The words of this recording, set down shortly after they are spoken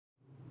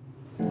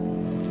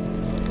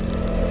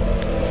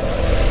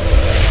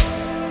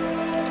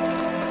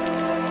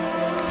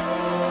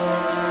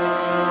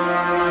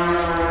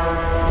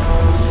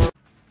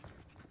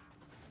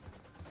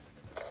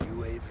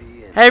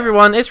Hey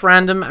everyone, it's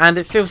Random, and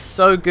it feels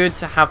so good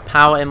to have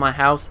power in my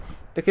house,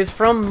 because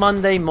from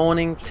Monday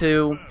morning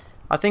to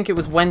I think it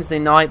was Wednesday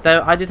night,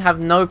 though, I did have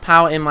no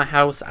power in my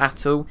house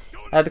at all,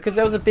 because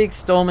there was a big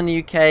storm in the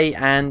UK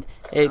and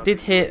it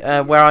did hit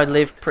where I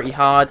live pretty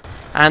hard,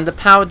 and the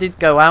power did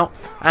go out.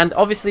 And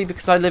obviously,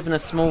 because I live in a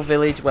small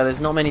village where there's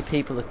not many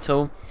people at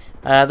all,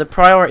 the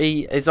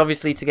priority is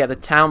obviously to get the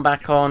town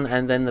back on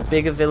and then the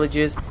bigger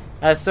villages.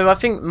 So I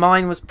think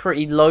mine was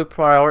pretty low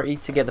priority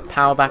to get the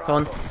power back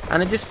on,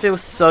 and it just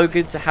feels so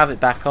good to have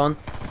it back on,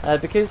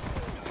 because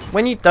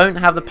when you don't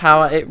have the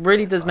power, it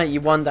really does make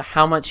you wonder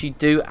how much you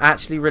do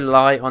actually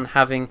rely on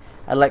having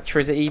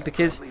electricity,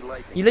 because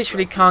you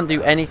literally can't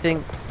do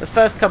anything. The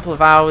first couple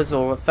of hours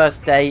or the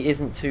first day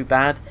isn't too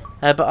bad,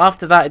 but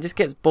after that it just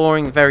gets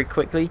boring very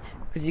quickly,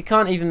 because you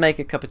can't even make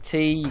a cup of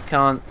tea, you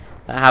can't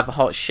have a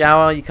hot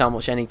shower, you can't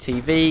watch any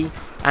TV,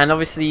 and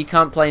obviously you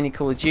can't play any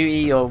Call of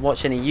Duty or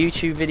watch any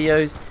YouTube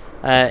videos,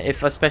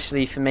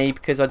 especially for me,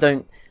 because I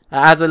don't,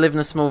 as I live in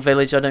a small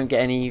village, I don't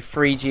get any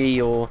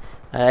 3G or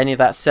any of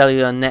that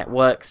cellular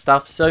network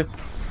stuff, so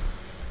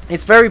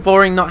it's very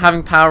boring not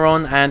having power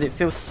on, and it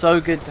feels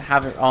so good to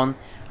have it on.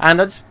 And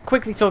I'll just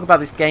quickly talk about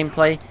this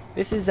gameplay.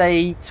 This is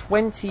a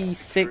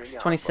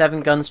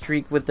 26-27 gun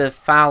streak with the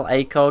FAL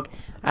Acog,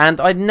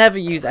 and I'd never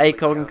use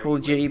ACOG in Call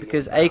of Duty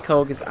because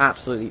ACOG is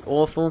absolutely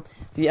awful.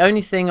 The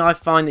only thing I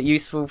find it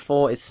useful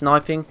for is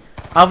sniping.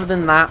 Other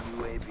than that,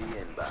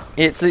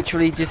 it's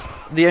literally just,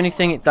 the only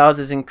thing it does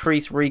is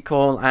increase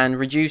recoil and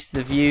reduce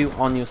the view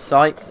on your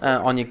sight,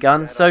 on your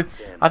gun. So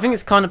I think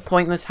it's kind of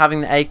pointless having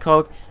the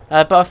ACOG,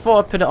 but I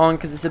thought I'd put it on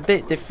because it's a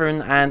bit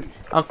different. And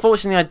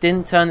unfortunately I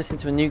didn't turn this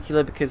into a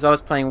nuclear because I was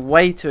playing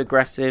way too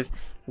aggressive,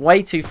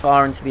 way too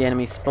far into the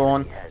enemy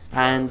spawn,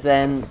 and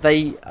then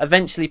they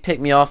eventually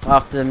picked me off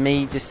after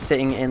me just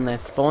sitting in their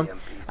spawn.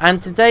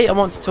 And today I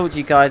want to talk to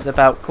you guys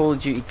about Call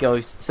of Duty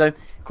Ghosts. So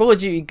Call of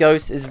Duty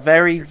Ghosts is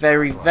very,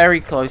 very,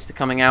 very close to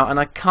coming out, and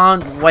I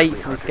can't wait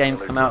for this game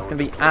to come out. It's going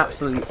to be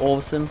absolutely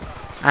awesome,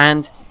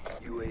 and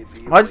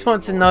I just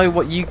want to know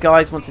what you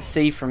guys want to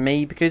see from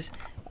me, because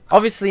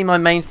obviously my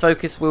main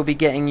focus will be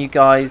getting you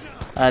guys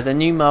the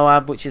new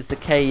Moab, which is the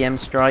k.e.m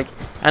strike,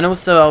 and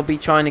also I'll be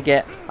trying to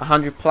get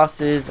 100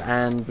 pluses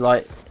and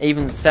like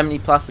even 70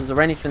 pluses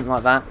or anything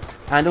like that,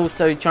 and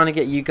also trying to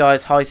get you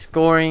guys high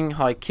scoring,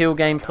 high kill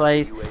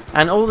gameplays,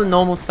 and all the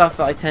normal stuff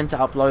that I tend to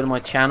upload on my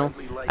channel.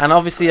 And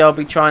obviously I'll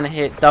be trying to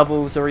hit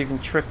doubles or even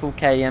triple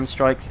k.e.m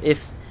strikes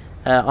if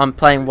I'm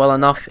playing well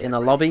enough in a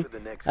lobby,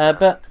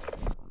 but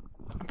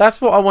that's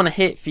what I want to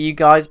hit for you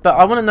guys. But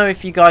I want to know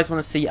if you guys want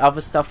to see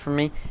other stuff from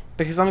me,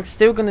 because I'm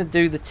still going to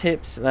do the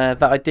tips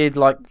that I did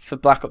like for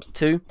Black Ops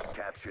 2,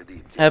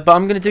 but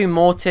I'm going to do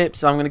more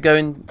tips. I'm going to go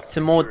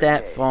into more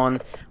depth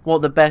on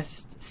what the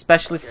best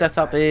specialist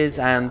setup is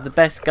and the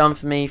best gun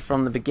for me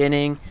from the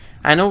beginning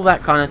and all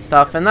that kind of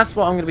stuff, and that's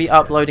what I'm going to be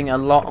uploading a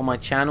lot on my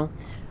channel.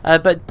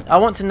 But I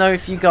want to know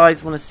if you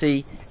guys want to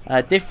see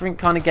different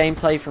kind of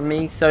gameplay from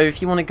me. So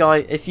if you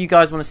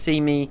guys want to see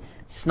me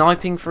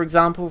sniping, for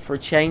example, for a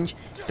change,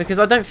 because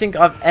I don't think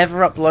I've ever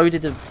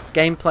uploaded a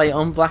gameplay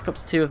on Black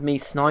Ops 2 of me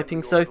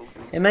sniping, so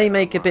it may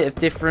make a bit of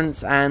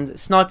difference. And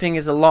sniping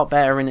is a lot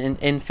better in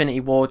Infinity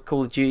Ward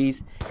Call of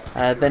Duties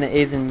than it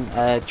is in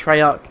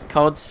Treyarch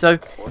CODs, so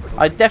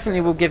I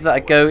definitely will give that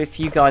a go if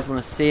you guys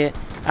want to see it.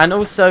 And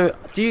also,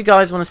 do you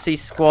guys want to see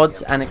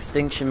squads and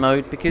extinction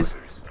mode? Because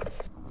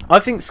I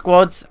think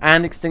squads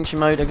and extinction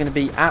mode are going to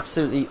be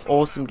absolutely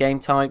awesome game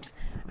types,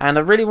 and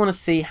I really want to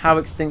see how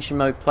extinction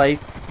mode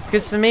plays,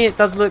 because for me it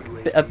does look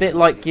a bit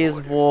like Gears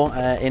of War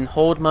in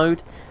Horde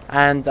mode,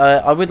 and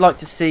I would like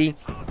to see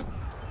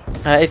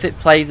if it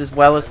plays as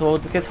well as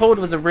Horde, because Horde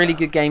was a really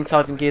good game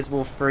type in Gears of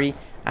War 3,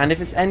 and if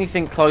it's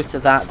anything close to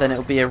that, then it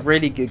will be a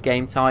really good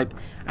game type.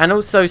 And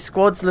also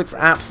Squads looks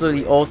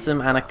absolutely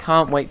awesome, and I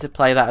can't wait to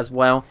play that as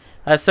well.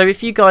 So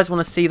if you guys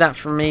want to see that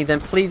from me, then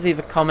please leave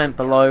a comment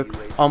below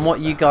on what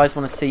you guys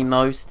want to see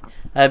most,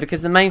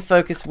 because the main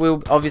focus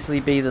will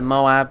obviously be the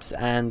Moabs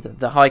and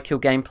the high kill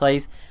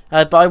gameplays,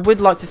 but I would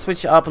like to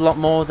switch it up a lot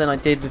more than I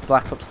did with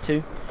Black Ops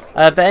 2.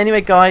 But anyway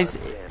guys,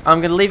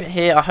 I'm going to leave it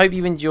here. I hope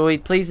you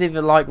enjoyed. Please leave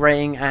a like,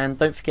 rating, and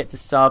don't forget to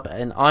sub,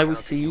 and I will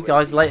see you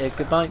guys later.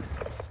 Goodbye.